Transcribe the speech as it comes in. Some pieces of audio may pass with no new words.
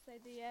So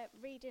the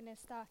reading is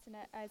starting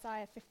at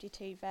Isaiah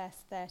 52, verse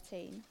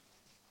 13.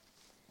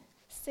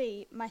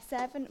 See, my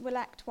servant will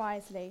act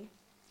wisely.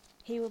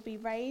 He will be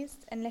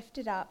raised and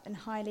lifted up and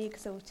highly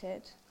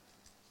exalted.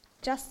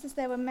 Just as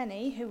there were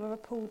many who were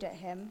appalled at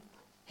him,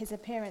 his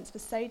appearance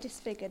was so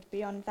disfigured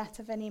beyond that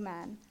of any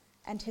man,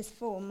 and his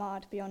form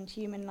marred beyond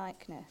human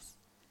likeness.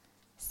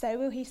 So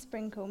will he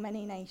sprinkle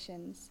many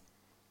nations,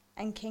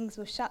 and kings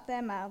will shut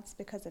their mouths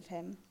because of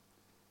him.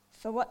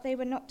 For what they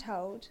were not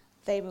told,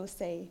 they will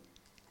see,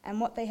 and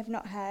what they have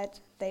not heard,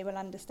 they will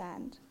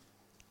understand.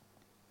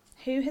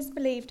 Who has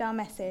believed our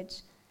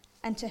message,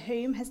 and to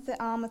whom has the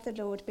arm of the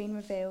Lord been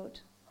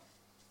revealed?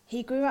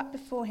 He grew up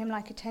before him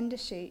like a tender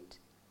shoot,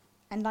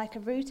 and like a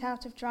root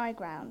out of dry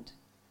ground.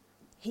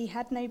 He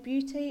had no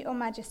beauty or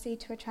majesty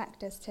to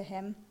attract us to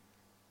him,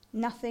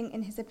 nothing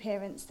in his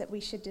appearance that we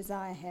should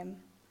desire him.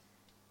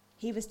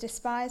 He was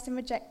despised and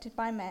rejected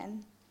by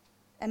men,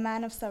 a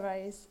man of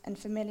sorrows and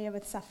familiar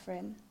with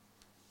suffering.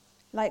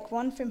 Like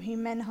one from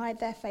whom men hide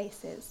their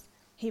faces,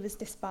 he was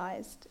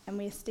despised, and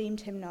we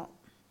esteemed him not.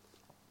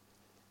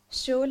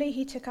 Surely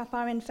he took up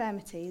our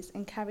infirmities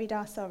and carried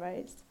our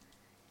sorrows,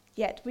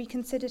 yet we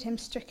considered him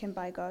stricken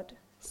by God,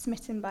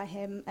 smitten by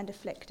him and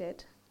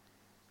afflicted.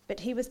 But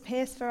he was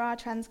pierced for our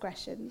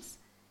transgressions,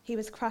 he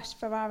was crushed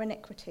for our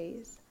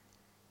iniquities.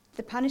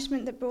 The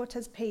punishment that brought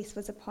us peace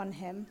was upon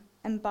him,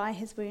 and by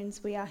his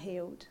wounds we are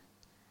healed.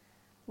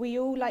 We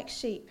all like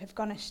sheep have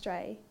gone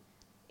astray.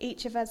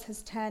 Each of us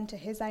has turned to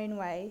his own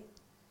way,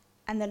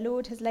 and the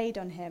Lord has laid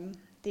on him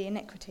the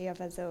iniquity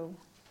of us all.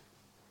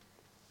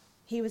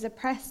 He was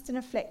oppressed and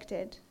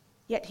afflicted,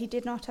 yet he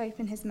did not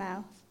open his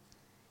mouth.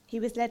 He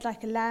was led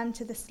like a lamb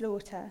to the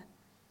slaughter,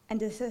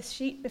 and as a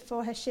sheep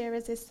before her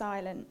shearers is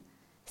silent,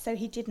 so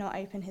he did not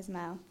open his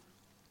mouth.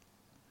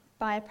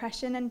 By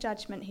oppression and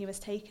judgment he was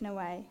taken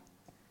away.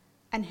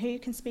 And who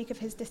can speak of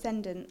his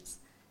descendants?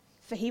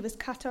 For he was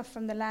cut off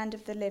from the land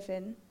of the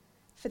living.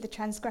 For the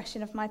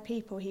transgression of my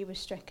people he was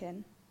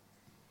stricken.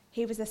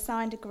 He was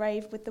assigned a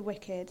grave with the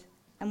wicked,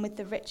 and with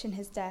the rich in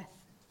his death,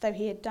 though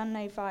he had done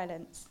no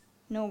violence,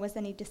 nor was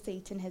any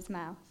deceit in his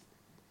mouth.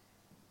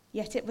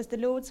 Yet it was the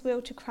Lord's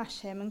will to crush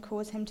him and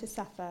cause him to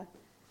suffer.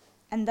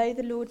 And though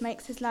the Lord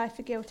makes his life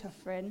a guilt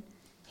offering,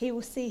 he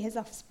will see his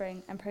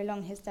offspring and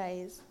prolong his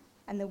days,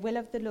 and the will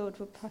of the Lord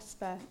will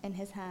prosper in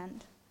his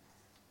hand.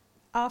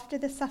 After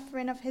the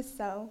suffering of his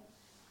soul,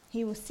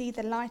 he will see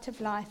the light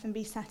of life and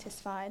be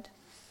satisfied.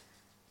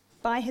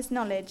 By his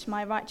knowledge,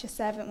 my righteous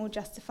servant will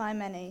justify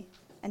many,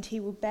 and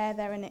he will bear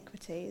their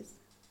iniquities.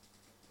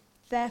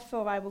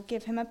 Therefore I will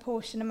give him a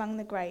portion among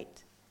the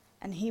great,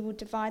 and he will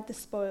divide the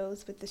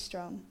spoils with the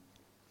strong,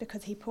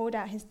 because he poured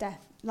out his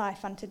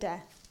life unto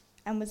death,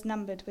 and was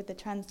numbered with the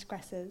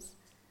transgressors.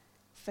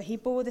 For he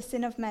bore the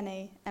sin of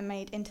many, and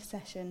made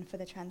intercession for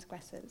the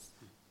transgressors.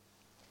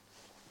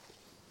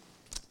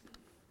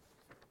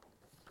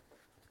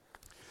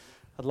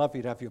 I'd love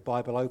you to have your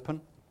Bible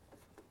open,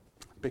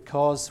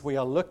 because we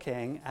are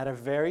looking at a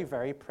very,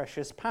 very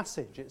precious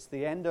passage. It's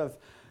the end of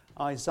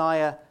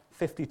Isaiah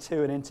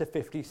 52 and into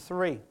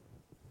 53.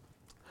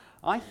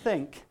 I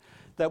think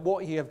that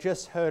what you have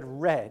just heard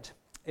read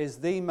is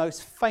the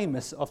most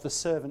famous of the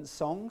servant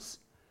songs.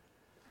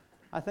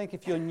 I think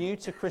if you're new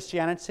to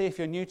Christianity, if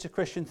you're new to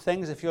Christian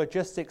things, if you're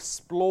just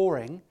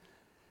exploring,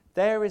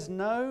 there is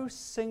no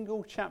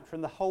single chapter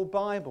in the whole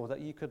Bible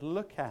that you could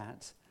look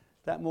at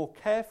that more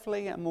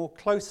carefully and more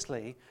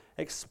closely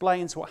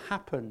explains what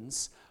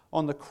happens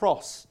on the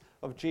cross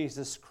of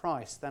Jesus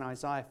Christ than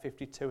Isaiah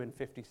 52 and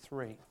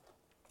 53.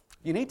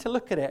 You need to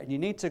look at it and you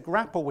need to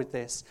grapple with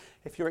this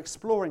if you're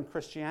exploring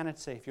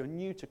Christianity, if you're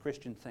new to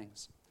Christian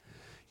things.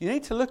 You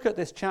need to look at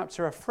this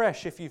chapter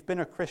afresh if you've been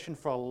a Christian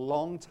for a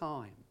long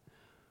time.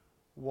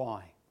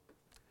 Why?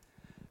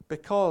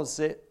 Because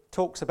it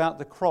talks about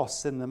the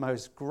cross in the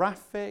most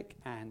graphic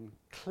and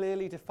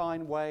clearly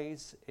defined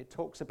ways. It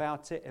talks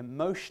about it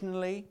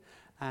emotionally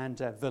and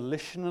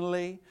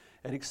volitionally.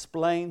 It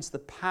explains the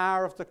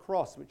power of the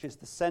cross, which is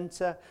the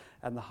center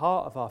and the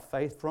heart of our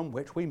faith, from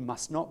which we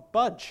must not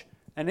budge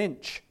an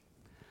inch.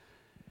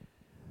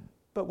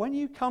 But when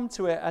you come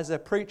to it as a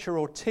preacher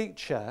or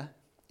teacher,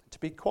 to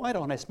be quite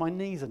honest, my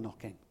knees are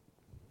knocking.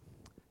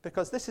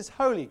 Because this is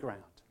holy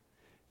ground.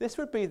 This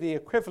would be the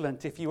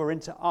equivalent, if you were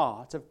into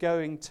art, of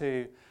going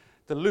to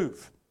the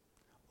Louvre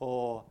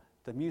or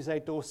the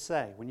Musée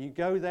d'Orsay. When you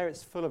go there,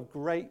 it's full of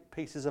great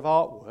pieces of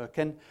artwork,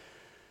 and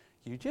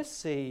you just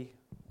see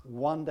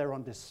wonder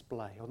on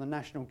display, or the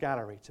National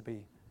Gallery, to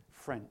be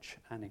French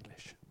and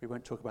English. We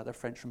won't talk about the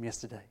French from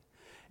yesterday.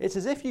 It's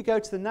as if you go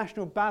to the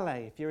National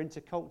Ballet if you're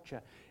into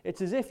culture.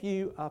 It's as if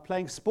you are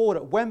playing sport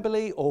at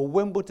Wembley or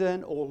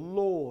Wimbledon or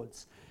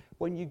Lord's.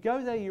 When you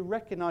go there, you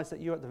recognize that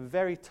you're at the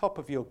very top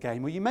of your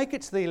game, or you make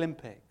it to the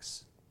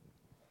Olympics.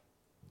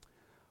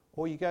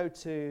 Or you go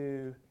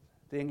to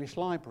the English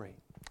Library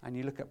and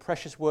you look at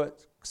precious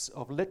works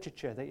of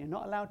literature that you're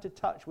not allowed to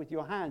touch with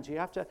your hands. You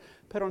have to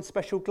put on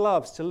special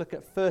gloves to look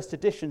at first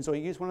editions, or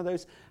you use one of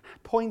those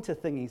pointer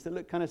thingies that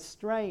look kind of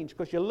strange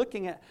because you're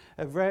looking at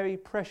a very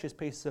precious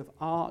piece of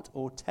art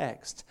or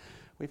text.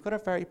 We've got a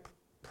very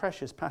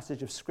precious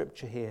passage of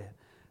Scripture here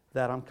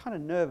that I'm kind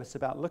of nervous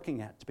about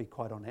looking at, to be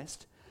quite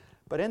honest.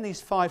 But in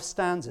these 5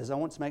 stanzas, I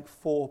want to make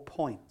 4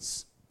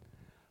 points.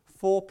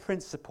 4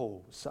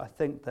 principles I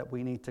think that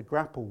we need to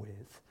grapple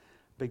with,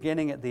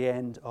 beginning at the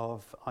end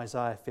of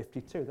Isaiah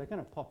 52. They're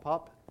going to pop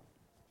up.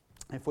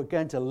 If we're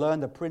going to learn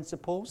the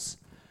principles,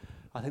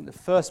 I think the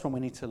first one we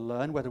need to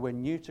learn, whether we're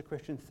new to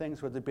Christian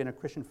things, whether we've been a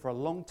Christian for a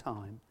long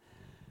time,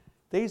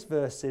 these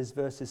verses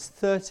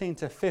 13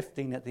 to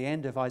 15 at the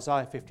end of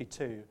Isaiah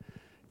 52,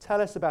 tell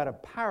us about a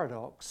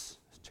paradox.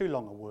 It's too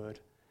long a word,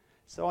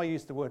 so I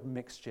use the word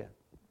mixture.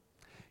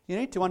 You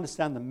need to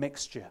understand the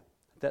mixture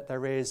that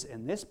there is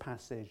in this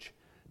passage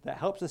that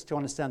helps us to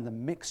understand the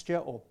mixture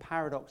or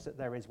paradox that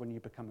there is when you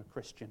become a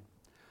Christian.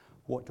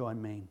 What do I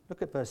mean?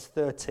 Look at verse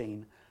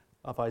 13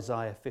 of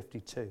Isaiah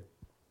 52.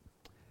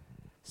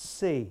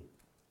 See,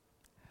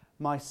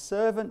 my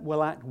servant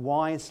will act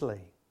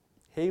wisely.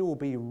 He will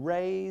be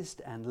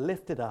raised and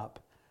lifted up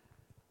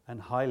and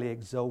highly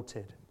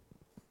exalted.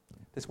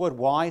 This word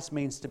wise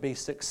means to be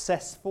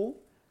successful.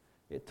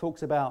 It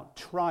talks about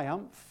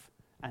triumph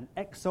and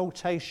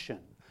exaltation,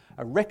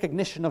 a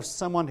recognition of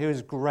someone who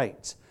is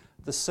great,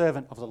 the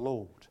servant of the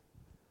Lord.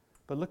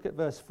 But look at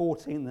verse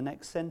 14, the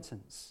next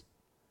sentence.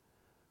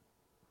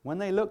 When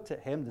they looked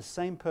at him, the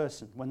same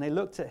person, when they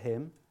looked at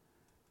him,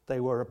 they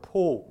were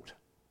appalled.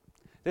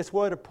 This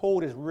word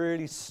appalled is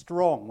really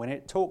strong when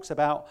it talks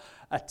about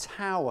a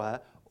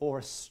tower or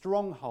a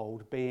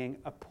stronghold being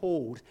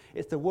appalled.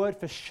 It's the word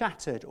for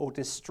shattered or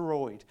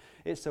destroyed.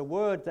 It's a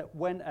word that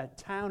when a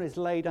town is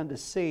laid under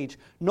siege,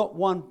 not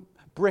one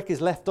brick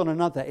is left on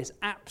another. It's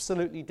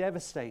absolutely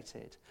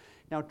devastated.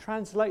 Now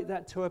translate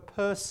that to a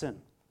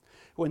person.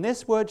 When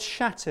this word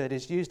shattered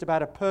is used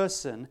about a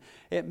person,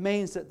 it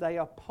means that they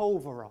are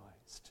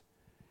pulverized.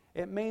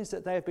 It means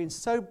that they have been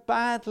so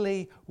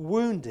badly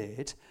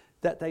wounded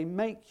that they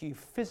make you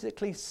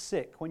physically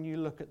sick when you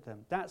look at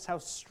them. That's how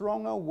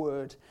strong a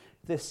word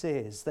this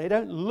is. They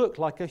don't look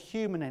like a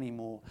human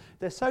anymore.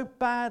 They're so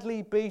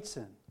badly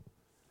beaten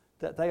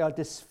that they are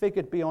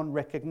disfigured beyond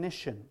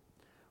recognition.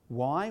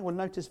 Why? Well,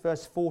 notice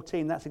verse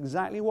 14. That's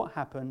exactly what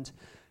happened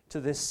to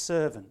this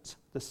servant,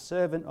 the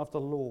servant of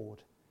the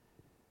Lord.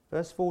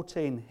 Verse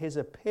 14, his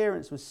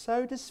appearance was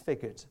so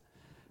disfigured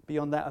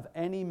beyond that of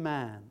any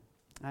man,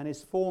 and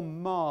his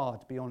form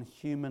marred beyond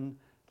human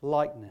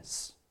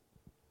likeness.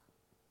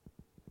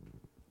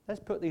 Let's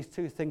put these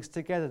 2 things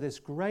together, this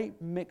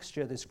great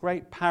mixture, this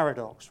great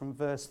paradox from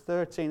verse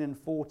 13 and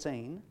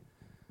 14.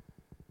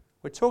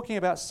 We're talking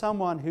about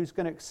someone who's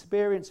going to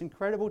experience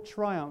incredible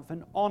triumph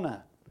and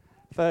honor,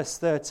 verse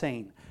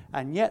 13.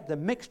 And yet the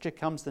mixture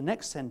comes the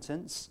next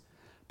sentence,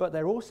 but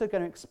they're also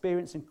going to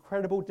experience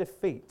incredible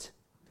defeat.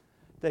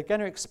 They're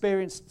going to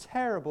experience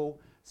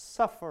terrible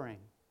suffering.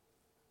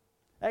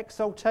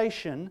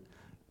 Exaltation,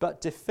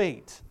 but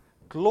defeat.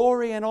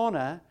 Glory and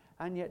honor,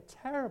 and yet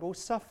terrible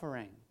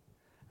suffering.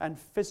 And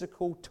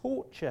physical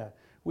torture,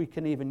 we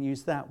can even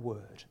use that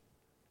word.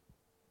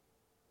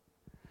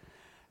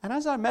 And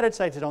as I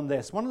meditated on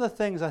this, one of the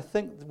things I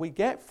think we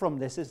get from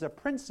this is a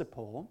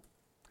principle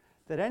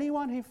that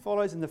anyone who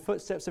follows in the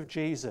footsteps of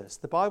Jesus,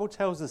 the Bible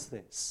tells us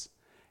this,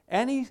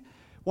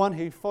 anyone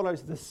who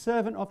follows the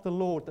servant of the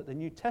Lord that the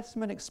New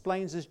Testament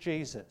explains as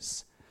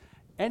Jesus,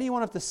 any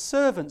one of the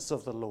servants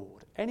of the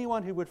Lord,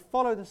 anyone who would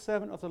follow the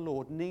servant of the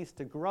Lord needs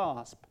to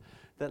grasp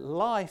that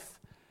life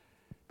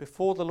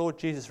before the Lord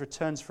Jesus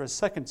returns for a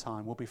second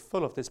time will be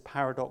full of this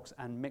paradox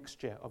and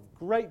mixture of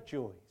great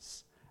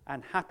joys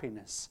and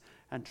happiness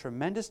and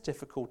tremendous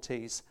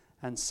difficulties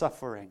and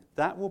suffering.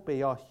 That will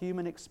be our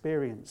human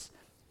experience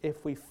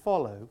if we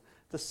follow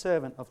the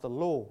servant of the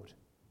Lord.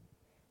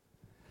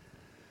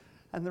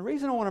 And the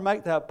reason I want to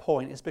make that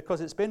point is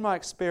because it's been my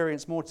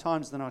experience more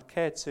times than I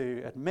care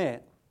to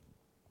admit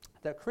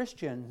that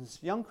Christians,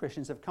 young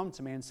Christians, have come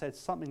to me and said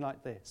something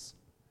like this.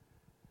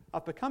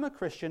 I've become a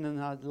Christian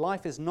and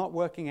life is not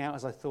working out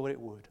as I thought it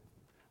would.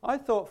 I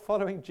thought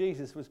following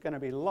Jesus was going to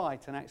be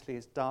light and actually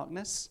it's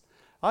darkness.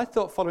 I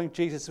thought following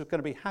Jesus was going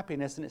to be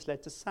happiness and it's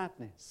led to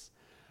sadness.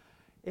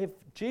 If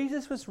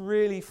Jesus was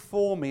really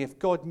for me, if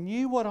God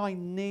knew what I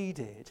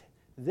needed,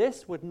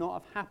 this would not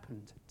have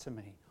happened to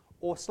me.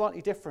 Or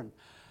slightly different.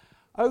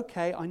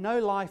 Okay, I know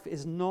life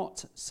is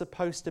not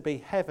supposed to be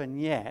heaven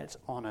yet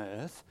on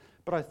earth,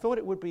 but I thought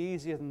it would be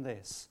easier than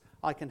this.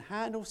 I can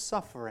handle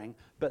suffering,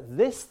 but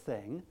this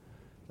thing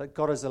that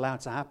God has allowed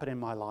to happen in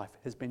my life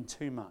has been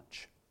too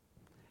much.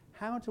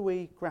 How do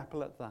we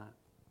grapple at that?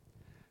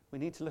 We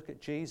need to look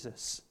at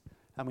Jesus,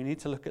 and we need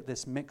to look at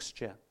this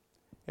mixture.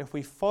 If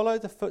we follow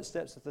the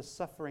footsteps of the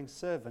suffering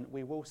servant,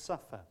 we will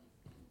suffer.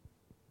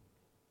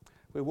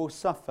 We will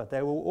suffer.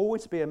 There will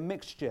always be a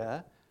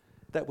mixture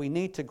that we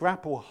need to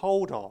grapple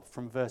hold of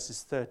from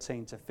verses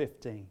 13 to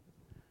 15.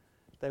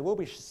 There will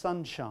be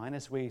sunshine,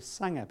 as we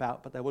sang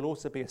about, but there will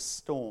also be a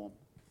storm.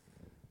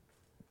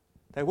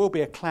 There will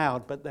be a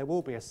cloud, but there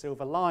will be a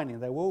silver lining.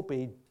 There will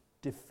be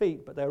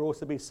defeat, but there will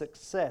also be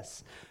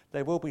success.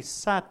 There will be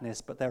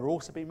sadness, but there will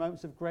also be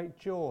moments of great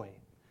joy.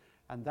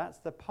 And that's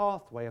the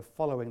pathway of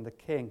following the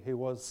King who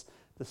was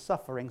the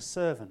suffering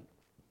servant.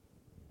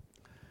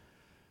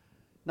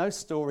 No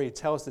story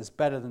tells this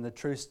better than the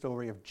true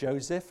story of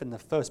Joseph in the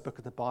first book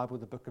of the Bible,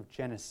 the book of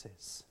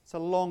Genesis. It's a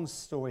long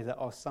story that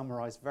I'll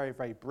summarize very,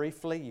 very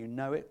briefly. You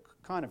know it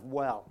kind of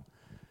well.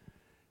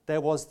 There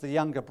was the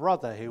younger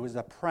brother who was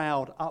a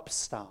proud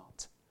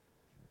upstart.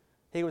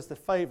 He was the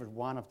favored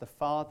one of the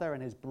father,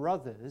 and his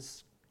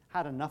brothers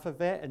had enough of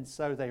it, and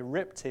so they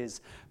ripped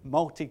his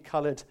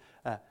multicolored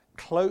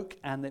cloak,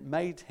 and it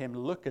made him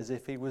look as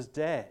if he was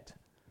dead.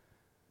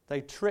 They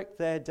tricked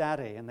their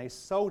daddy and they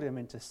sold him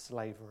into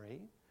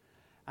slavery,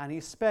 and he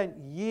spent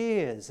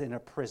years in a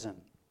prison.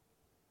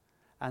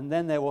 And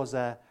then there was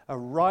a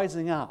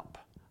rising up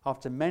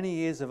after many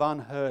years of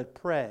unheard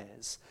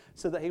prayers,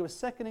 so that he was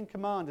second in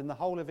command in the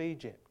whole of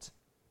Egypt,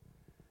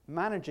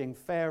 managing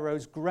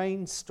Pharaoh's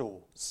grain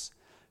stores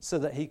so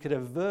that he could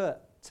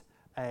avert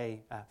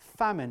a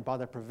famine by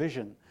the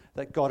provision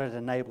that God had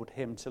enabled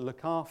him to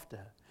look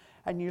after.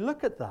 And you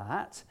look at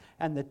that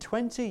and the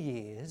 20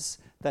 years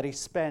that he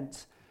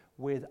spent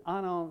with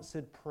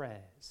unanswered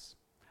prayers.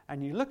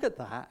 And you look at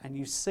that and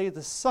you see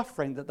the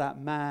suffering that that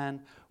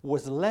man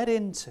was led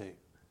into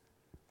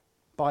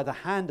by the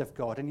hand of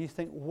God. And you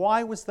think,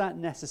 why was that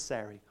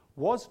necessary?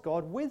 Was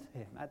God with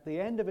him at the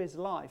end of his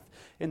life?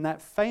 In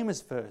that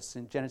famous verse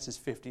in Genesis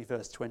 50,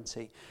 verse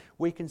 20,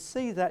 we can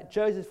see that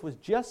Joseph was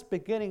just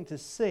beginning to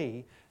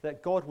see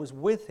that God was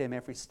with him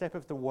every step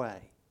of the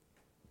way.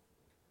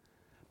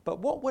 But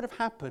what would have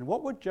happened?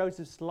 What would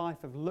Joseph's life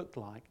have looked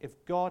like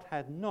if God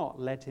had not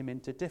led him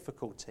into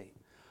difficulty?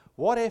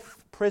 What if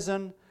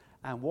prison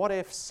and what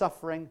if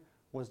suffering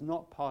was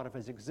not part of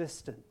his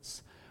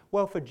existence?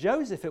 Well, for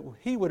Joseph,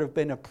 he would have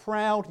been a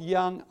proud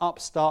young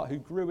upstart who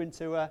grew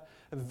into a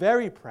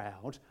very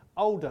proud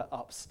older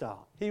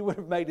upstart. He would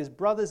have made his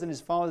brother's and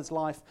his father's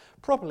life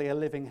probably a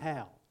living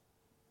hell.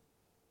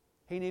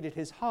 He needed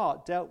his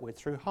heart dealt with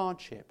through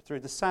hardship, through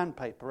the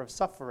sandpaper of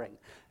suffering,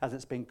 as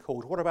it's been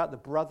called. What about the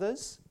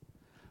brothers?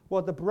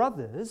 Well, the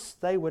brothers,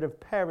 they would have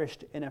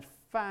perished in a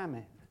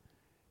famine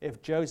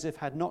if Joseph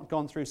had not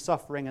gone through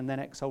suffering and then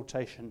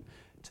exaltation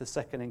to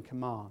second in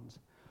command.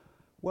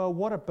 Well,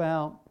 what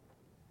about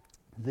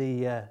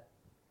the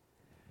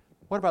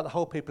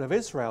whole people of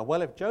Israel?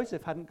 Well, if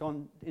Joseph hadn't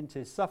gone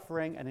into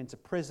suffering and into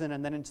prison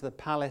and then into the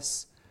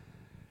palace,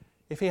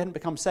 if he hadn't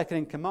become second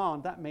in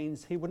command, that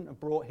means he wouldn't have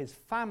brought his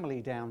family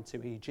down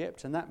to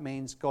Egypt, and that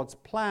means God's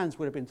plans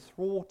would have been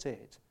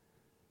thwarted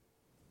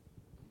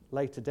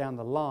later down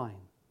the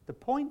line. The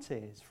point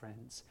is,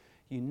 friends,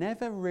 you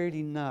never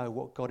really know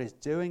what God is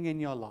doing in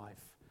your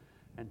life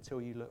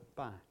until you look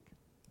back.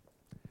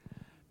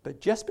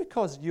 But just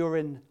because you're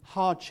in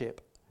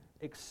hardship,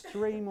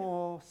 extreme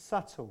or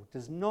subtle,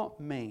 does not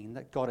mean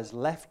that God has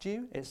left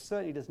you. It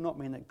certainly does not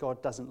mean that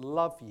God doesn't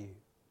love you.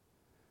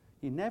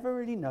 You never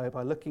really know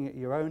by looking at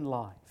your own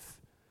life,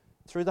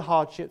 through the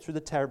hardship, through the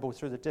terrible,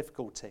 through the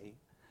difficulty,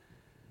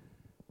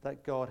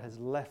 that God has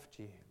left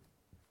you.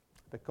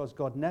 Because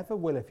God never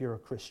will if you're a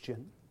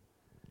Christian.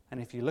 And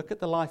if you look at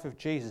the life of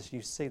Jesus,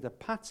 you see the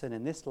pattern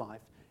in this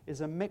life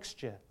is a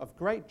mixture of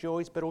great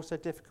joys but also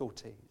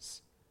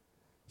difficulties.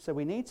 So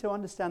we need to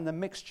understand the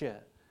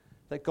mixture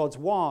that God's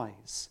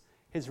wise,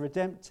 his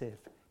redemptive,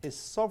 his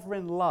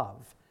sovereign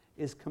love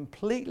is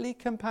completely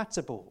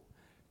compatible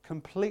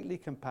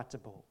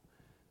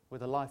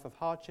with a life of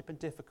hardship and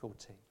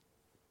difficulty.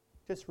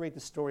 Just read the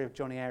story of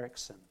Johnny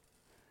Erickson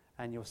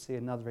and you'll see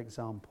another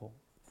example.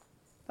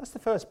 That's the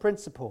first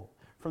principle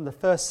from the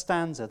first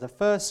stanza. The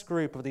first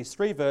group of these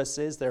 3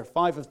 verses, there are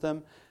 5 of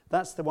them.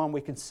 That's the one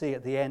we can see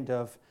at the end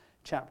of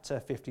chapter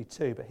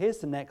 52. But here's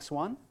the next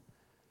one.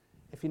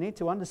 If you need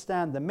to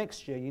understand the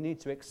mixture, you need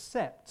to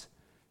accept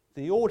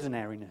the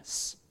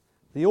ordinariness.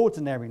 The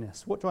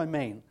ordinariness. What do I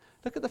mean?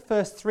 Look at the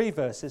first 3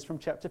 verses from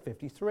chapter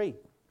 53.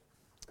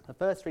 The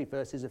first 3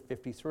 verses of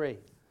 53.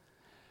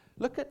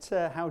 Look at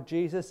how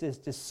Jesus is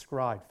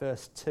described.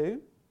 Verse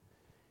 2.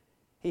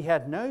 He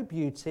had no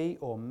beauty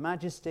or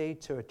majesty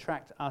to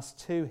attract us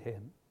to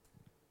him.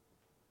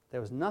 There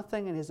was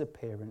nothing in his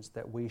appearance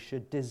that we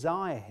should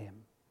desire him.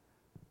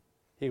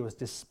 He was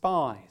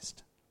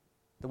despised.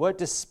 The word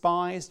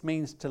despised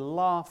means to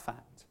laugh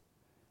at.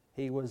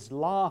 He was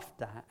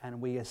laughed at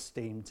and we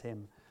esteemed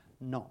him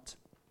not.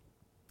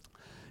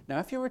 Now,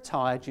 if you're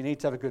retired, you need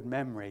to have a good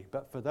memory.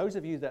 But for those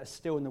of you that are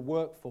still in the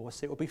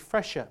workforce, it will be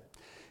fresher.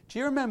 Do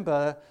you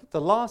remember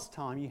the last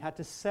time you had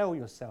to sell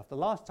yourself? The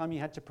last time you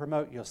had to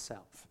promote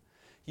yourself?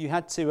 You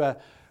had to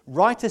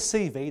write a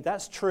CV,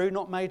 that's true,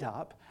 not made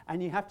up,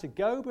 and you have to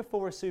go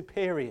before a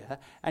superior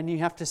and you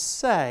have to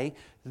say,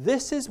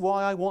 this is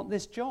why I want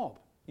this job.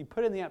 You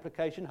put in the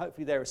application,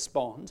 hopefully they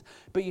respond,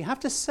 but you have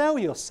to sell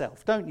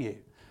yourself, don't you?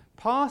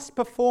 Past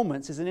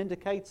performance is an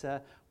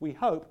indicator, we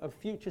hope, of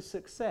future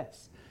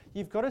success.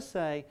 You've got to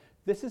say,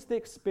 this is the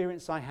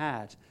experience I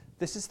had.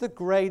 This is the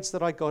grades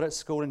that I got at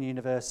school and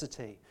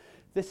university.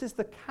 This is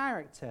the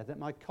character that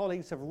my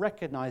colleagues have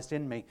recognized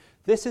in me.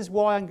 This is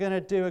why I'm going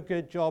to do a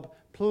good job.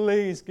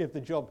 Please give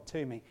the job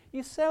to me.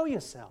 You sell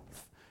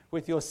yourself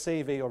with your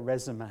CV or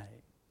resume.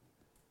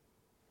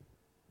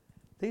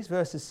 These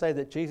verses say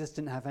that Jesus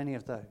didn't have any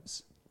of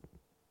those.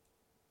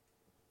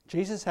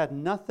 Jesus had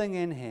nothing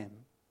in him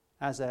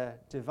as a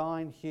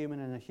divine human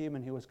and a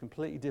human who was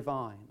completely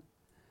divine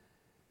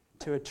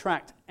to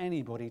attract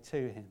anybody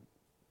to him.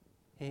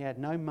 He had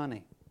no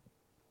money.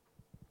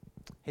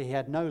 He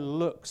had no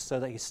looks so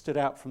that he stood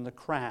out from the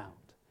crowd.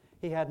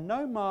 He had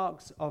no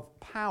marks of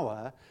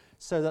power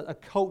so that a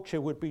culture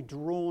would be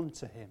drawn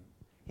to him.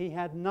 He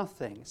had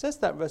nothing. It says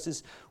that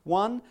verses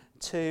 1,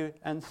 2,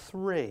 and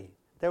 3.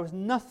 There was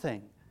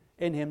nothing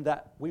in him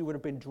that we would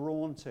have been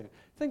drawn to.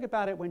 Think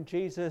about it when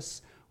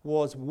Jesus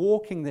was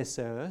walking this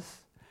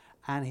earth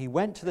and he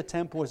went to the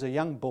temple as a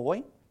young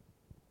boy.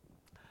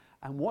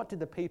 And what did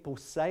the people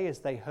say as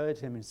they heard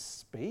him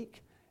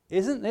speak?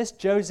 Isn't this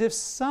Joseph's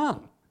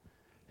son?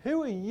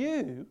 Who are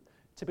you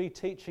to be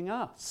teaching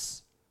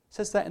us? It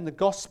says that in the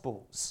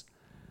Gospels.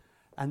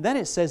 And then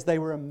it says they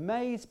were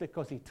amazed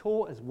because he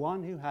taught as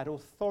one who had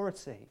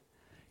authority.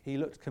 He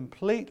looked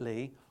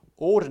completely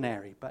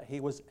ordinary, but he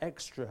was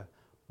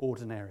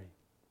extraordinary.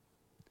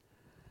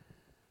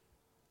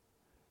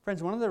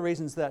 Friends, one of the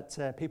reasons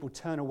that people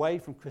turn away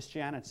from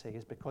Christianity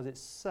is because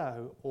it's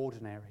so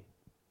ordinary,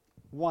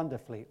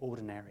 wonderfully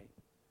ordinary.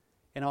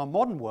 In our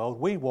modern world,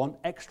 we want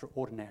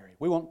extraordinary.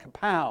 We want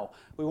kapow.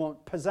 We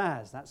want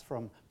pizzazz. That's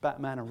from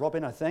Batman and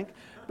Robin, I think.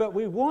 But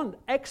we want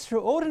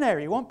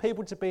extraordinary. We want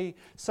people to be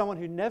someone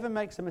who never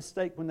makes a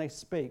mistake when they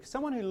speak,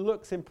 someone who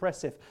looks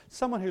impressive,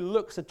 someone who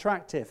looks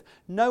attractive.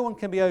 No one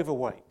can be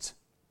overweight.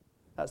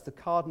 That's the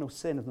cardinal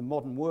sin of the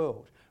modern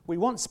world. We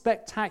want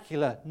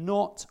spectacular,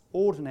 not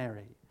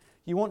ordinary.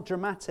 You want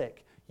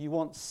dramatic. You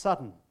want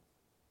sudden.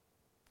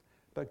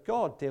 But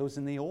God deals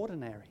in the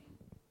ordinary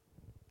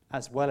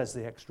as well as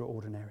the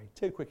extraordinary.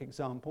 Two quick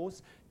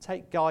examples.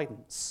 Take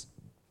guidance.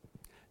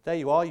 There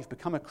you are, you've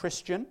become a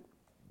Christian,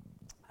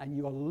 and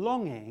you are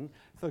longing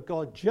for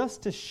God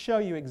just to show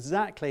you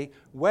exactly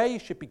where you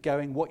should be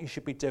going, what you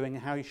should be doing,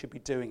 and how you should be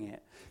doing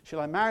it. Should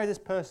I marry this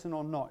person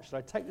or not? Should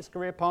I take this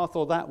career path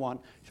or that one?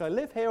 Should I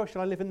live here or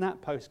should I live in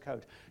that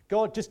postcode?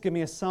 God, just give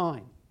me a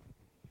sign.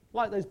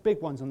 Like those big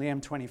ones on the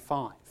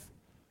M25.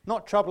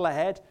 Not trouble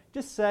ahead,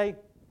 just say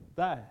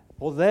there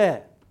or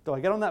there. Do I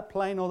get on that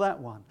plane or that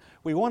one?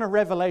 We want a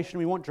revelation,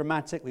 we want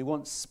dramatic, we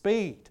want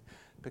speed,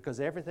 because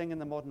everything in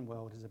the modern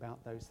world is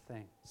about those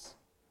things.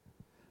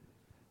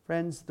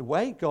 Friends, the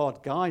way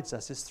God guides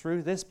us is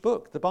through this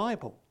book, the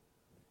Bible.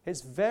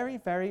 It's very,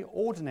 very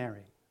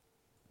ordinary.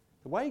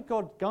 The way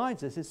God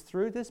guides us is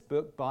through this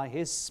book by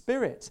His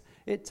Spirit.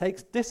 It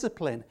takes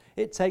discipline.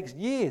 It takes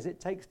years. It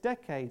takes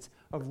decades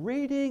of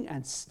reading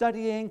and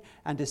studying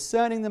and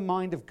discerning the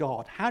mind of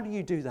God. How do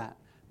you do that?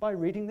 By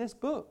reading this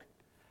book.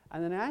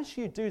 And then as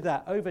you do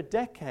that over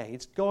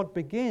decades, God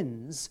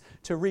begins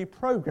to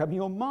reprogram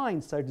your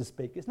mind, so to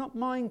speak. It's not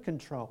mind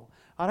control.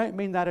 I don't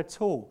mean that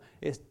at all.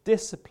 It's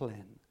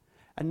discipline.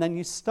 And then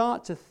you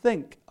start to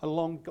think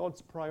along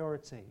God's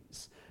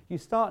priorities. You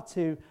start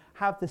to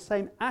have the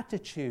same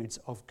attitudes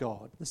of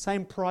God, the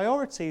same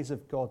priorities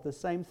of God, the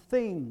same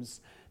themes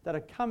that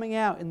are coming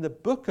out in the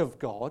book of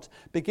God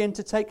begin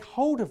to take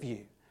hold of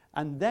you.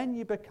 And then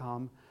you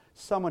become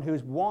someone who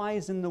is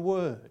wise in the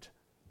word.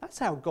 That's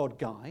how God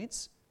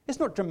guides. It's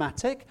not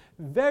dramatic.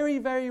 Very,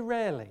 very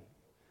rarely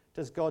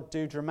does God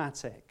do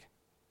dramatic.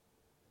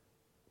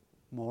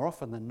 More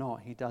often than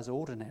not, He does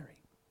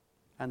ordinary.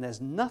 And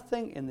there's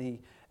nothing in the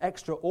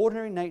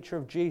extraordinary nature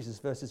of Jesus,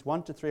 verses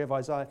 1 to 3 of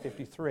Isaiah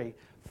 53,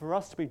 for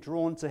us to be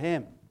drawn to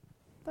Him.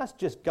 That's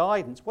just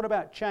guidance. What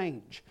about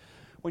change?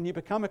 When you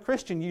become a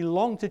Christian, you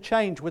long to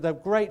change with a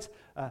great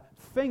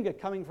finger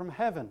coming from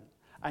heaven.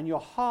 And your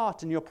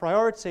heart and your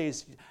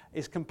priorities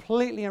is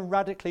completely and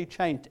radically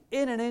changed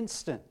in an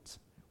instant.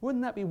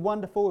 Wouldn't that be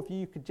wonderful if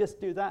you could just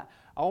do that?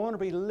 I want to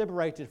be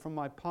liberated from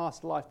my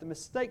past life. The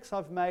mistakes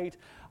I've made,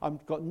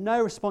 I've got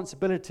no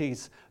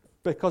responsibilities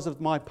because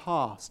of my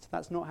past.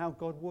 That's not how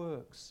God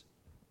works.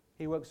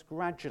 He works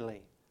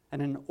gradually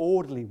and in an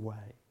orderly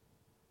way.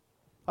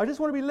 I just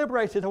want to be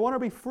liberated. I want to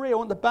be free. I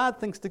want the bad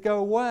things to go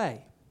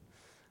away.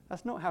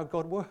 That's not how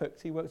God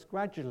works. He works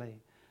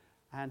gradually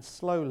and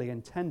slowly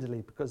and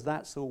tenderly because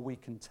that's all we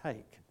can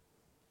take.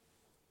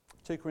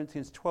 2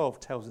 Corinthians 12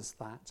 tells us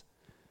that.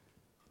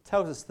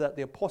 Tells us that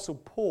the Apostle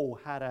Paul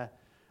had a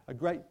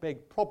great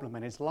big problem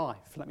in his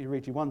life. Let me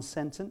read you one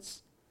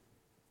sentence.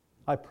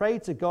 I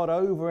prayed to God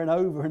over and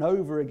over and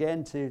over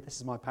again this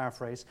is my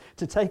paraphrase,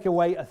 to take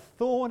away a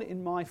thorn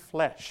in my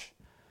flesh.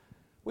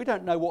 We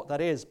don't know what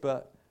that is,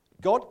 but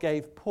God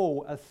gave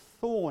Paul a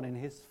thorn in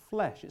his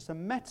flesh. It's a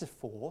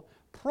metaphor,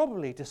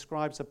 probably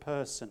describes a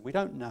person. We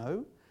don't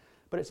know,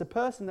 but it's a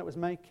person that was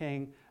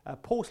making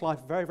Paul's life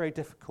very, very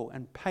difficult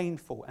and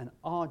painful and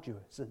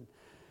arduous. And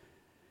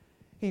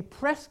he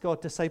pressed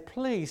God to say,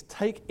 please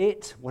take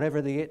it,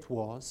 whatever the it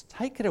was,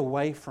 take it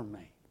away from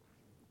me.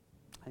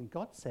 And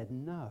God said,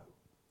 no,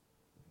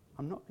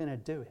 I'm not going to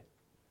do it.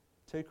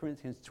 2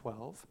 Corinthians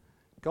 12,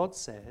 God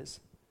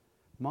says,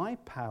 my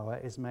power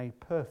is made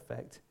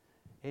perfect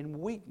in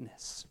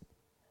weakness.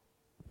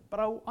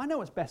 But I know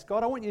what's best,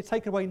 God. I want you to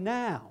take it away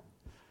now.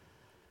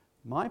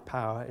 My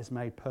power is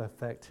made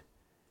perfect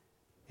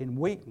in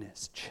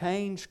weakness.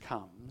 Change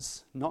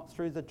comes not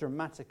through the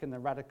dramatic and the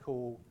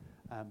radical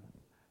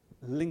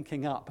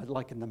linking up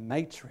like in the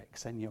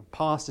Matrix, and your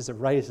past is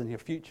erased and your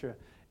future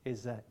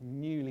is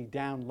newly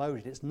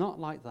downloaded. It's not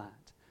like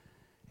that.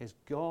 It's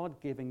God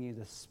giving you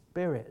the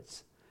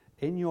Spirit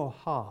in your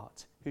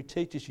heart who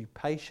teaches you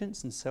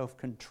patience and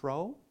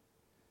self-control,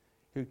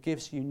 who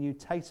gives you new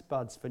taste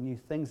buds for new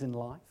things in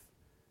life,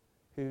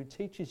 who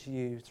teaches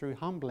you through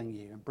humbling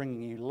you and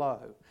bringing you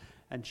low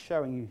and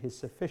showing you his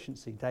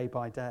sufficiency day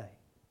by day.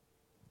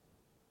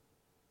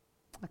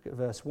 Look at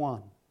verse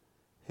 1.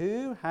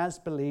 Who has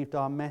believed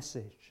our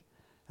message,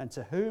 and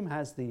to whom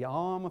has the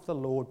arm of the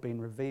Lord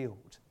been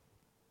revealed?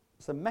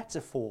 It's a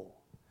metaphor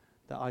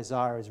that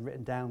Isaiah has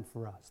written down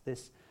for us.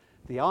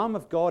 The arm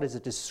of God is a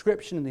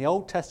description in the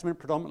Old Testament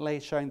predominantly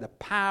showing the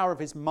power of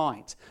his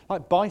might,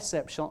 like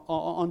biceps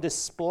on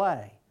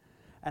display.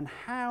 And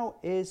how's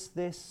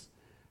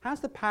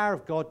the power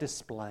of God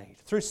displayed?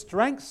 Through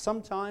strength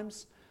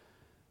sometimes,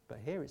 but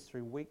here it's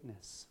through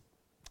weakness.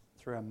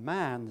 Through a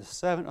man, the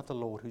servant of the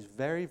Lord, who's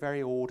very,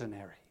 very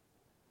ordinary,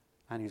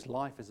 and whose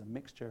life is a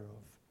mixture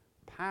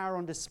of power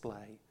on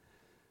display,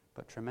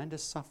 but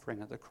tremendous suffering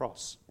at the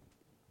cross.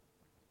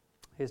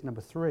 Here's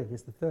number 3.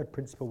 Here's the third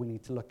principle we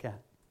need to look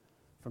at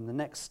from the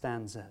next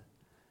stanza.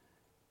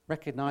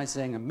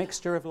 Recognizing a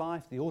mixture of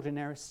life, the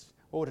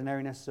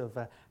ordinariness of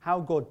how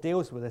God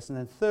deals with us. And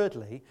then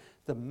thirdly,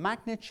 the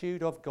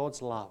magnitude of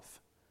God's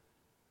love.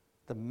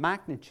 The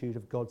magnitude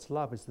of God's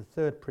love is the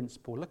third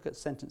principle. Look at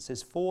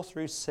sentences 4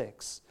 through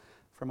 6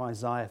 from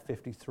Isaiah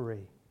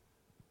 53.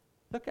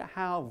 Look at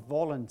how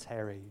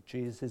voluntary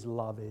Jesus'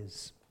 love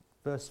is.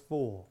 Verse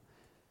 4.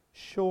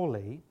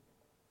 Surely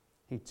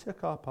he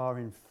took up our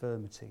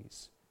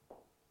infirmities.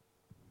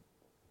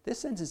 This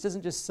sentence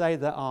doesn't just say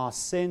that our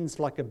sins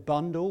like a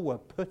bundle were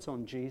put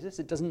on Jesus.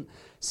 It doesn't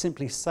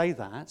simply say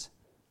that.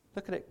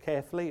 Look at it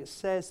carefully. It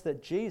says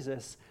that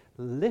Jesus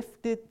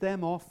lifted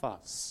them off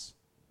us.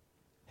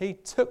 He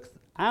took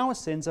our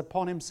sins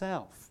upon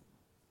himself.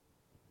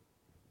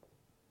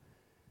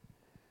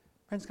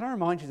 Friends, can I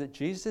remind you that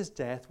Jesus'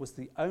 death was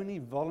the only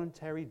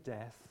voluntary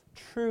death,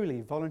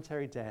 truly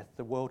voluntary death,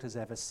 the world has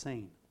ever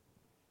seen.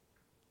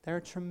 There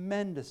are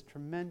tremendous,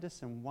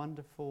 tremendous and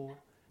wonderful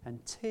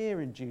and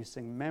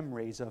tear-inducing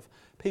memories of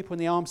people in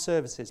the armed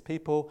services,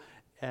 people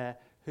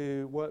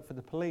who work for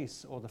the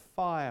police or the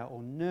fire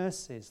or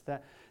nurses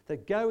that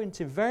go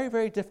into very,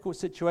 very difficult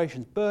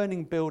situations,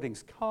 burning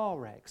buildings, car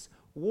wrecks,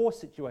 war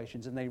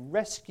situations, and they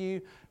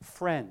rescue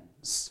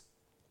friends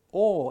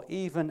or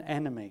even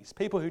enemies.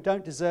 People who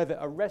don't deserve it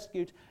are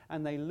rescued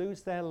and they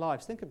lose their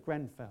lives. Think of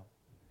Grenfell.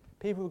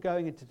 People who are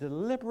going into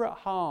deliberate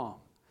harm,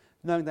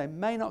 knowing they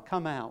may not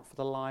come out for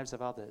the lives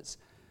of others.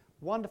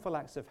 Wonderful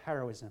acts of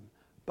heroism,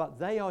 but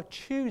they are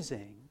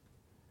choosing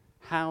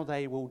how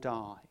they will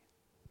die.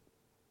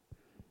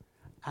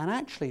 And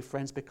actually,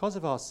 friends, because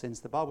of our sins,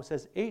 the Bible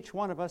says each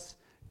one of us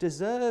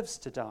deserves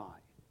to die.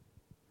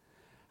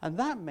 And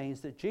that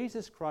means that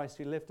Jesus Christ,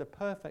 who lived a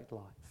perfect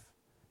life,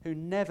 who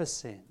never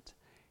sinned,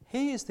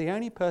 he is the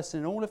only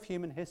person in all of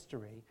human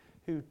history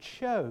who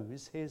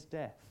chose his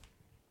death.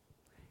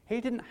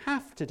 He didn't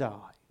have to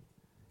die.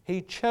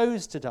 He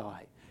chose to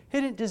die.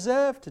 He didn't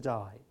deserve to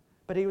die,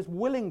 but he was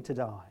willing to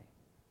die.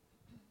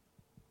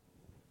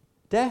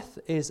 Death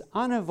is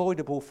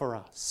unavoidable for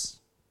us.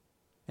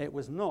 It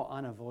was not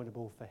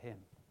unavoidable for him.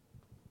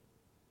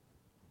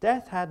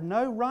 Death had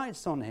no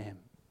rights on him.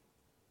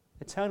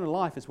 Eternal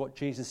life is what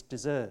Jesus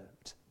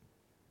deserved.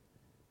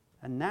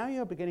 And now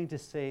you're beginning to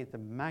see the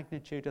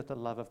magnitude of the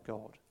love of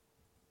God.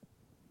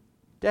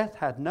 Death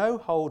had no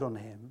hold on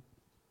him.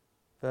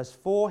 Verse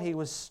 4, he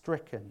was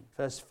stricken.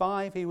 Verse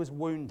 5, he was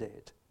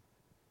wounded.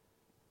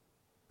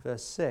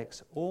 Verse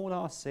 6, all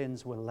our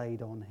sins were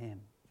laid on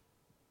him.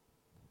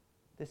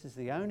 This is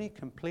the only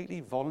completely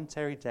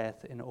voluntary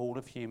death in all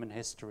of human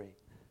history,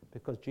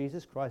 because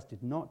Jesus Christ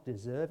did not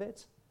deserve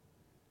it,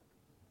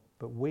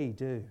 but we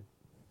do.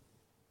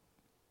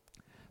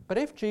 But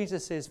if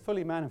Jesus is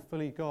fully man and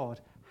fully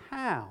God,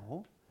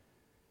 how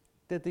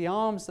did the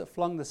arms that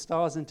flung the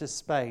stars into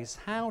space,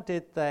 how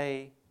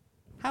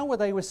were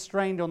they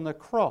restrained on the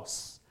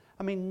cross?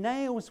 I mean,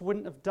 nails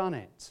wouldn't have done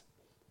it.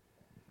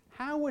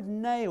 How would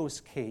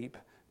nails keep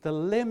the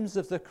limbs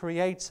of the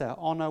Creator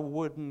on a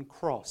wooden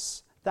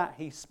cross that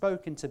he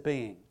spoke into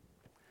being?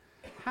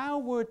 How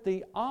would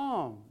the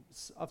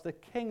arms of the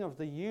King of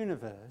the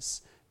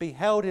universe be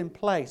held in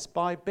place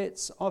by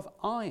bits of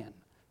iron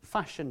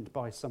fashioned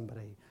by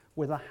somebody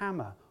with a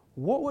hammer?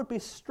 What would be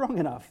strong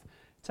enough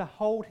to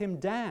hold him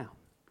down?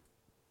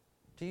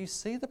 Do you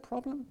see the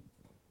problem?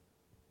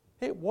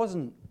 It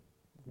wasn't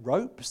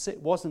ropes,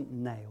 it wasn't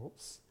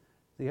nails.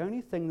 The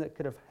only thing that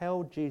could have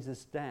held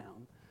Jesus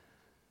down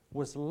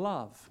was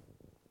love.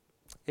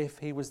 If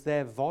he was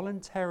there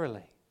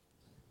voluntarily,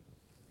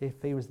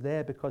 if he was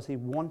there because he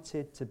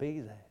wanted to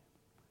be there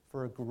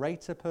for a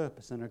greater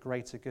purpose and a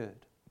greater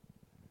good.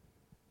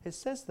 It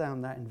says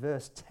down that in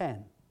verse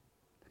 10.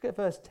 Look at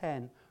verse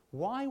 10.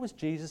 Why was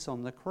Jesus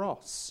on the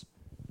cross?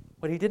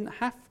 Well, he didn't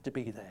have to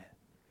be there.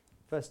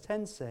 Verse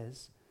 10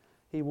 says,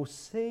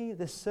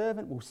 the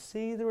servant will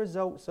see the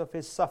results of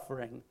his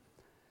suffering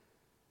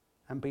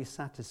and be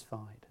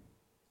satisfied.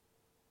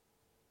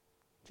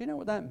 Do you know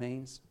what that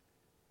means?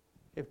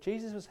 If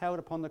Jesus was held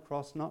upon the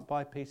cross not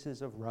by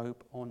pieces of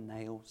rope or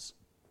nails,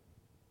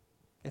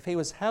 if he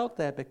was held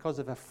there because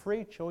of a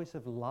free choice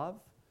of love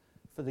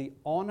for the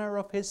honor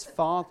of his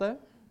Father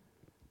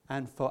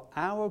and for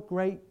our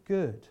great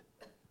good,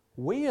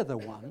 we are the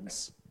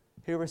ones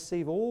who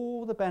receive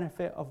all the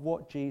benefit of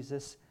what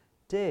Jesus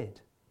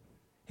did.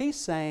 He's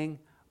saying,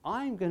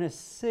 I'm going to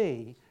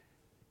see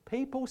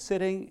people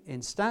sitting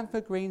in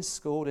Stamford Green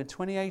School in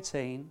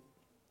 2018.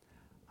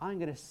 I'm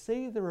going to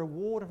see the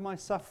reward of my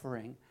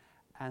suffering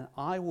and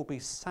I will be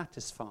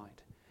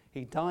satisfied.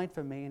 He died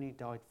for me and he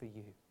died for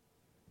you.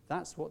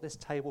 That's what this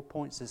table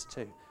points us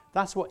to.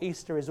 That's what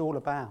Easter is all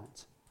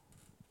about.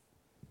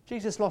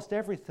 Jesus lost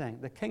everything,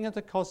 the King of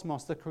the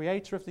cosmos, the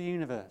creator of the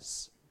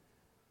universe.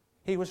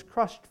 He was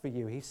crushed for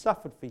you. He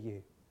suffered for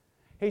you.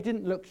 He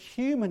didn't look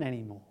human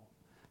anymore.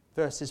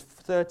 Verses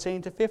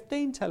 13 to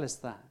 15 tell us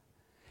that.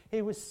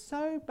 He was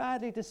so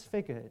badly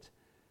disfigured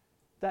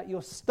that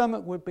your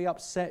stomach would be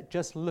upset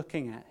just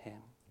looking at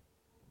him.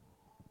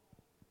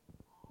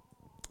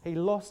 He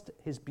lost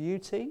his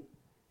beauty.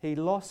 He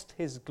lost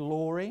his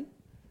glory.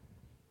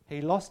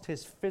 He lost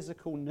his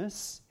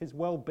physicalness, his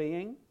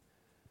well-being.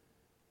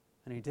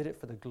 And he did it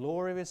for the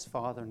glory of his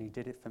Father, and he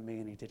did it for me,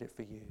 and he did it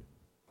for you.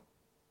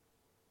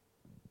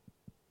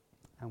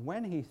 And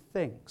when he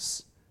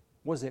thinks,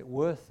 was it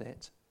worth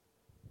it?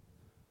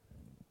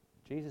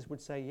 Jesus would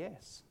say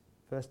yes.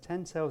 Verse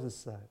 10 tells us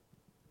so.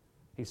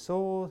 He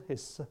saw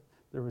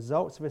the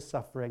results of his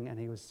suffering, and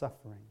he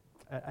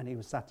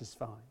was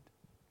satisfied.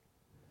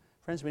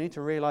 Friends, we need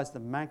to realize the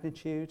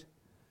magnitude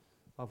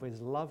of his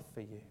love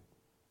for you.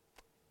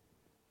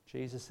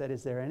 Jesus said,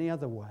 is there any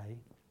other way?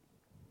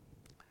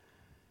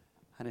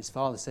 And his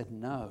Father said,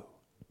 no.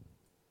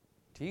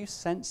 Do you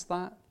sense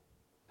that?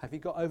 Have you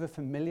got over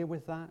familiar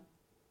with that?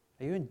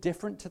 Are you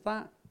indifferent to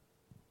that?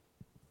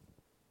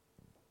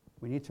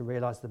 We need to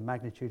realize the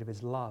magnitude of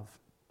his love.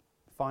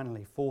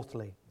 Finally,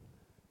 fourthly,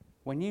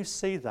 when you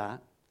see that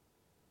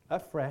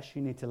afresh,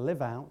 you need to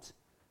live out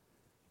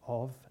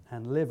of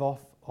and live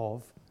off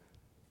of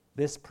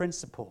this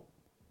principle.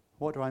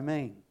 What do I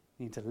mean?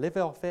 You need to live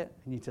off it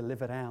and you need to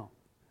live it out.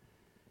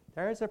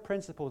 There is a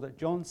principle that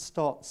John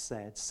Stott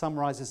said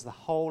summarizes the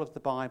whole of the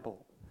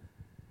Bible.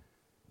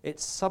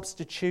 It's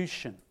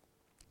substitution.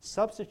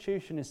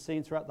 Substitution is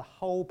seen throughout the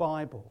whole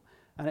Bible,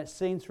 and it's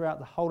seen throughout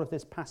the whole of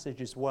this passage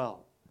as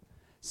well.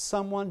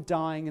 Someone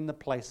dying in the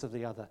place of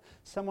the other.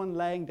 Someone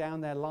laying down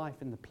their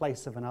life in the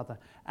place of another.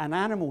 An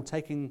animal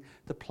taking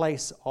the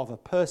place of a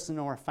person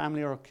or a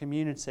family or a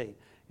community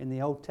in the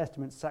Old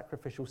Testament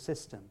sacrificial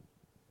system.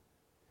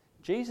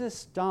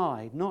 Jesus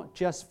died not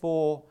just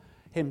for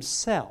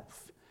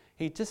himself.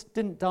 He just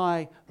didn't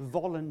die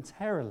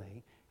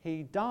voluntarily.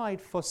 He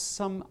died for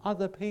some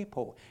other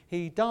people.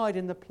 He died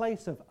in the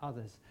place of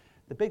others.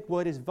 The big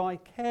word is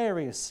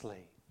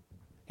vicariously.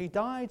 He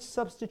died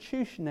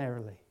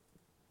substitutionarily.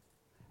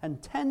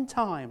 And 10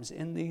 times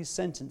in these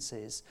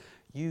sentences,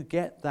 you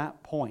get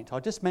that point. I'll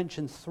just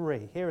mention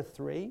 3. Here are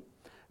 3.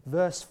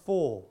 Verse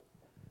 4.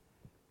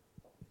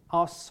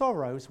 Our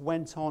sorrows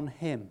went on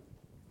him.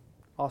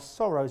 Our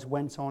sorrows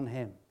went on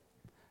him.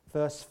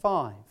 Verse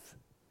 5.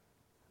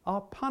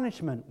 Our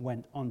punishment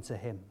went onto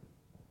him.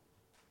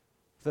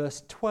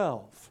 Verse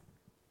 12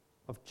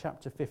 of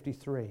chapter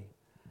 53.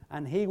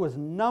 And he was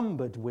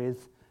numbered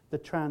with the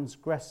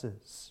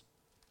transgressors.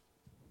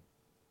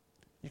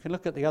 You can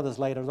look at the others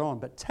later on,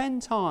 but 10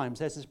 times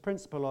there's this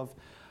principle of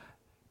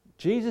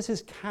Jesus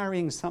is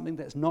carrying something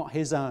that's not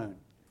his own.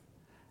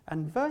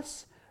 And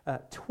verse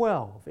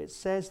 12, it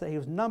says that he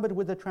was numbered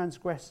with the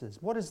transgressors.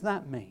 What does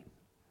that mean?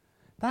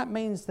 That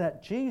means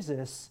that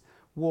Jesus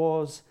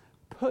was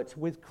put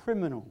with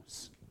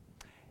criminals.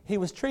 He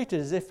was treated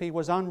as if he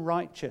was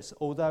unrighteous,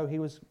 although he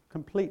was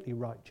completely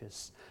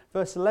righteous.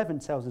 Verse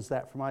 11 tells us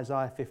that from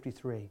Isaiah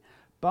 53.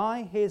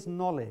 By his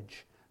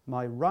knowledge,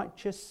 my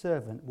righteous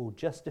servant will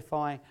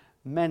justify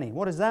many.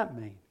 What does that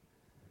mean?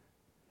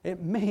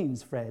 It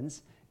means,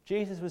 friends,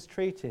 Jesus was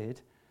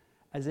treated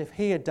as if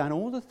he had done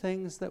all the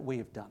things that we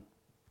have done,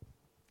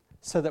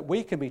 so that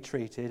we can be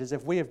treated as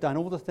if we have done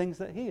all the things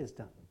that he has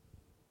done.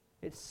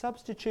 It's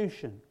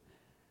substitution.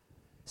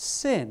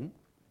 Sin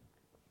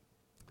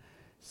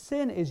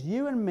is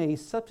you and me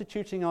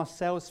substituting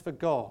ourselves for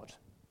God.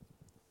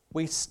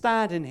 We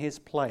stand in his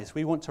place.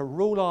 We want to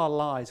rule our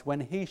lives when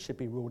he should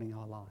be ruling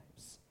our lives.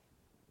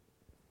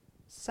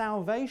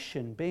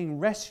 Salvation, being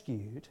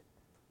rescued,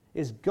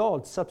 is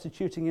God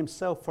substituting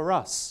himself for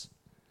us,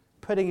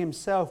 putting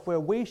himself where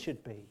we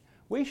should be.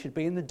 We should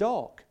be in the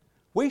dock.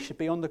 We should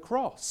be on the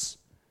cross.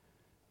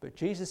 But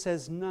Jesus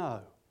says,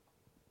 no,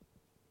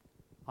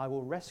 I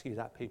will rescue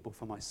that people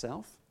for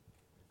myself.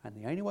 And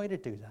the only way to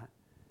do that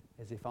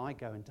is if I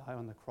go and die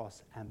on the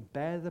cross and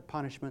bear the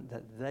punishment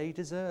that they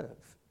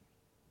deserve.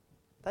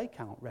 They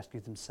cannot rescue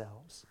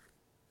themselves,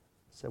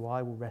 so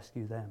I will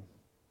rescue them.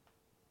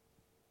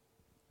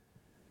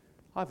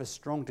 I have a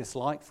strong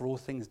dislike for all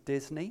things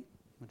Disney.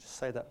 I'll just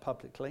say that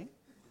publicly.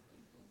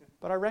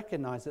 But I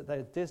recognize that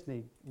the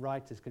Disney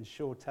writers can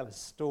sure tell a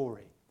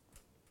story.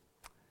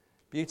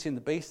 Beauty and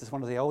the Beast is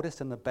one of the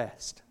oldest and the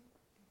best.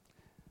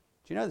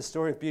 Do you know the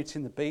story of Beauty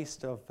and the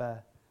Beast, of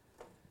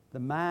the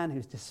man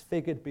who's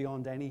disfigured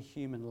beyond any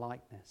human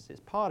likeness? It's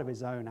part of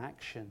his own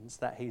actions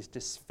that he's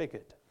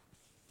disfigured.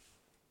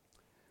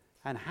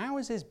 And how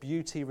is his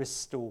beauty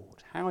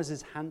restored? How is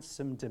his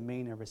handsome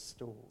demeanour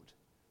restored?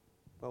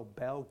 Well,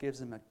 Belle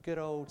gives him a good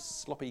old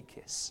sloppy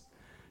kiss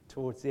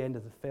towards the end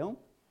of the film,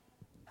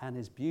 and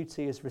his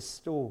beauty is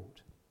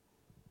restored.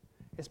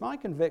 It's my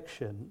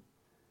conviction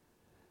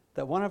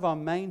that one of our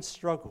main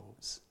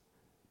struggles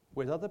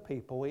with other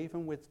people,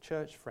 even with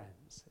church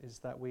friends, is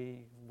that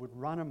we would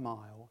run a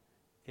mile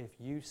if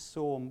you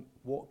saw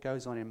what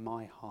goes on in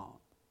my heart.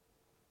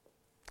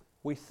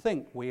 We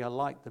think we are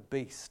like the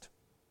beast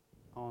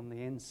on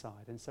the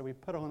inside, and so we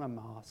put on a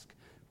mask,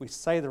 we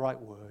say the right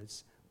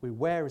words, we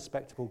wear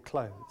respectable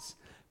clothes.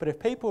 But if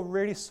people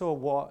really saw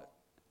what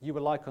you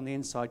were like on the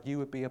inside, you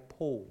would be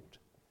appalled.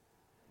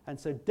 And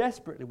so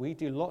desperately we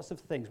do lots of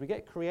things. We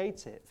get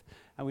creative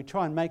and we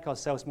try and make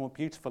ourselves more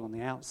beautiful on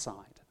the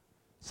outside.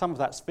 Some of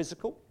that's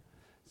physical.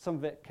 Some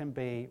of it can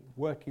be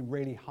working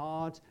really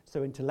hard,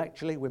 so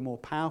intellectually we're more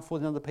powerful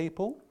than other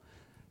people.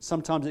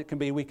 Sometimes it can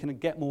be we can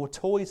get more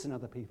toys than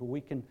other people.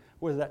 We can,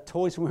 whether that's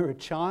toys when we were a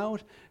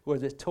child,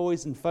 whether it's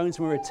toys and phones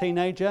when we were a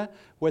teenager,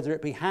 whether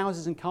it be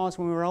houses and cars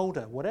when we were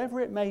older,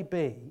 whatever it may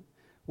be,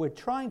 we're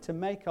trying to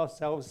make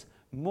ourselves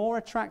more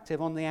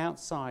attractive on the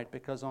outside,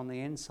 because on the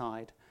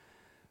inside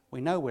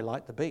we know we're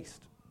like the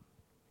beast.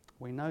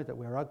 We know that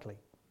we're ugly.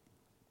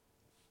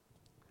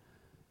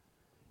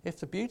 If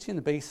the Beauty and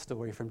the Beast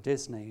story from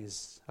Disney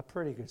is a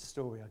pretty good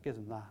story, I'll give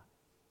them that,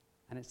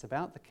 and it's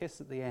about the kiss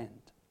at the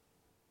end,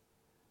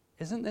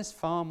 isn't this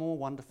far more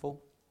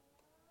wonderful?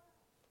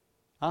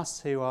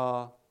 Us who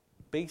are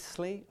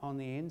beastly on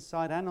the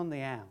inside and on the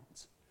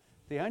out.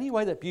 The only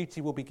way that beauty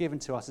will be given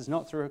to us is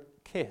not through a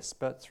kiss,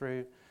 but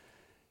through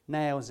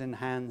nails in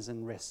hands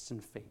and wrists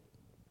and feet.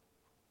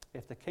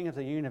 If the King of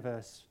the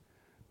universe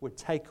would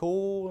take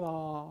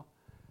all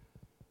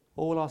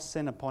our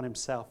sin upon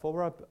himself, all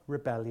our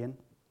rebellion,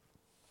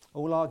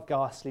 all our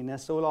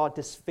ghastliness, all our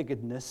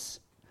disfiguredness,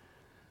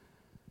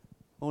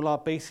 all our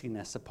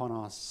beastliness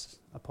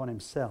upon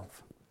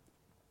himself.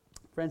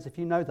 Friends, if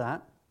you know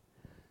that,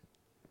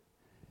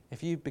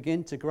 if you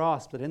begin to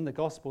grasp that in the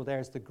gospel there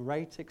is the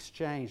great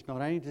exchange,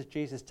 not only does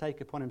Jesus take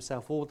upon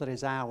himself all that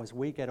is ours,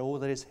 we get all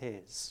that is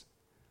his.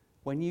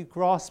 When you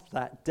grasp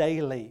that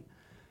daily,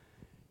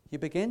 you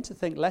begin to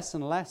think less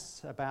and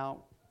less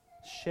about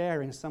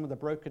sharing some of the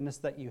brokenness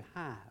that you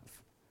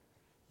have.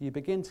 You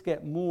begin to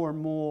get more and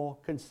more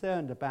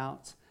concerned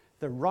about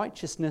the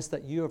righteousness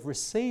that you have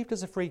received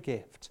as a free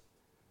gift,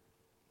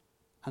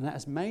 and that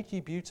has made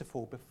you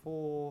beautiful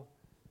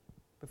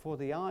before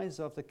the eyes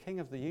of the King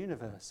of the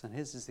universe, and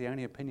his is the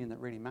only opinion that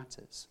really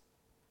matters.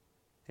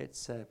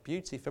 It's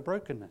beauty for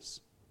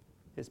brokenness.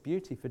 It's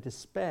beauty for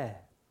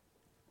despair.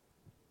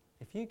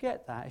 If you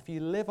get that, if you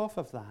live off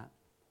of that,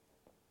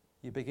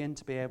 you begin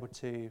to be able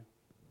to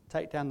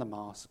take down the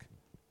mask,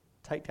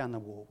 take down the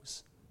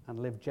walls, and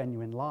live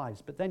genuine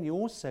lives. But then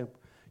you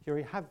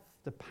have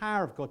the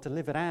power of God to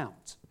live it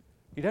out.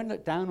 You don't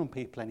look down on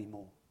people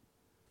anymore.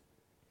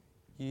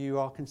 You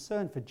are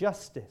concerned for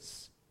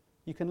justice.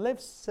 You can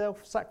live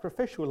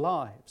self-sacrificial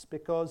lives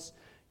because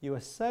you are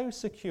so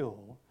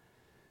secure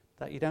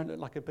that you don't look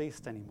like a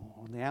beast anymore,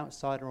 on the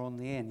outside or on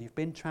the in. You've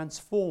been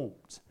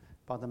transformed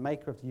by the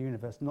maker of the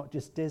universe, not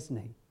just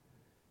Disney.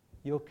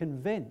 You're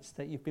convinced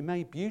that you've been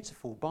made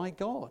beautiful by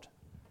God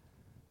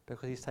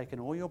because he's taken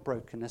all your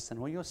brokenness and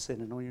all your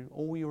sin and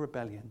all your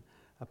rebellion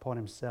upon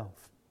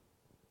himself.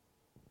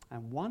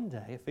 And one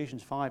day,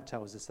 Ephesians 5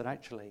 tells us that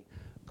actually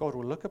God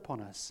will look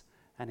upon us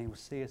and he will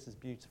see us as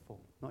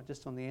beautiful, not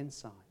just on the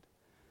inside,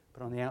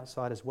 but on the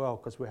outside as well,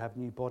 because we have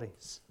new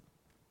bodies.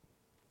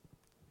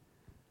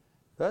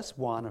 Verse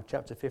 1 of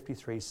chapter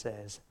 53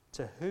 says,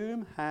 "To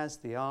whom has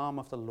the arm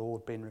of the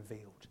Lord been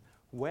revealed?"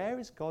 Where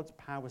is God's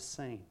power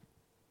seen?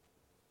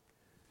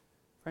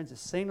 Friends,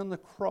 it's seen on the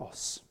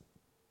cross,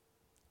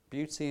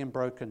 beauty and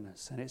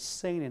brokenness, and it's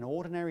seen in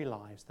ordinary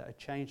lives that are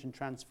changed and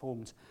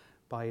transformed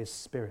by his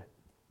Spirit.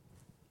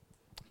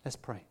 Let's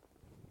pray.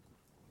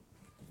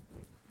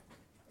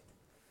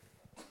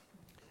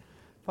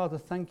 Father,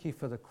 thank you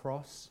for the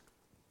cross.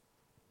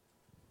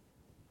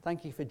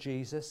 Thank you for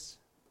Jesus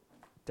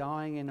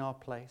dying in our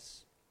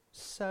place.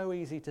 So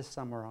easy to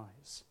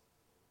summarize.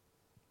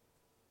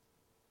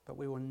 But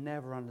we will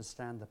never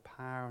understand the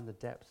power and the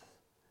depth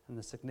and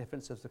the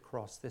significance of the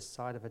cross this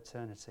side of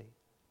eternity.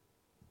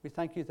 We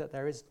thank you that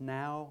there is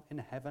now in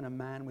heaven a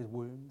man with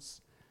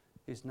wounds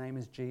whose name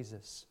is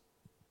Jesus.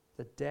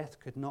 That death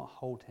could not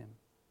hold him.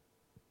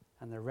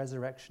 And the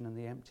resurrection and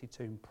the empty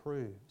tomb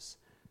proves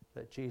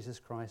that Jesus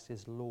Christ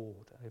is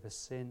Lord over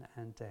sin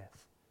and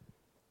death.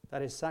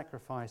 That his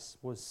sacrifice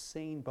was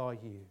seen by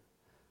you,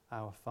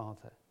 our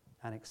Father,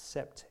 and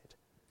accepted.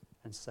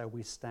 And so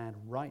we stand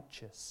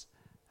righteous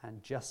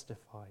and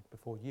justified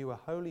before you, a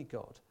holy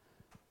God,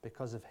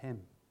 because of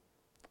him.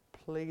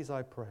 Please,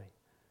 I pray,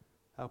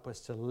 help us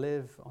to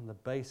live on the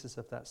basis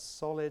of that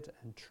solid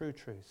and true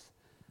truth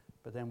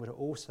but then would it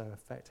also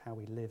affect how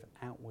we live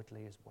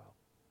outwardly as well.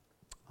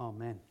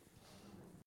 Amen.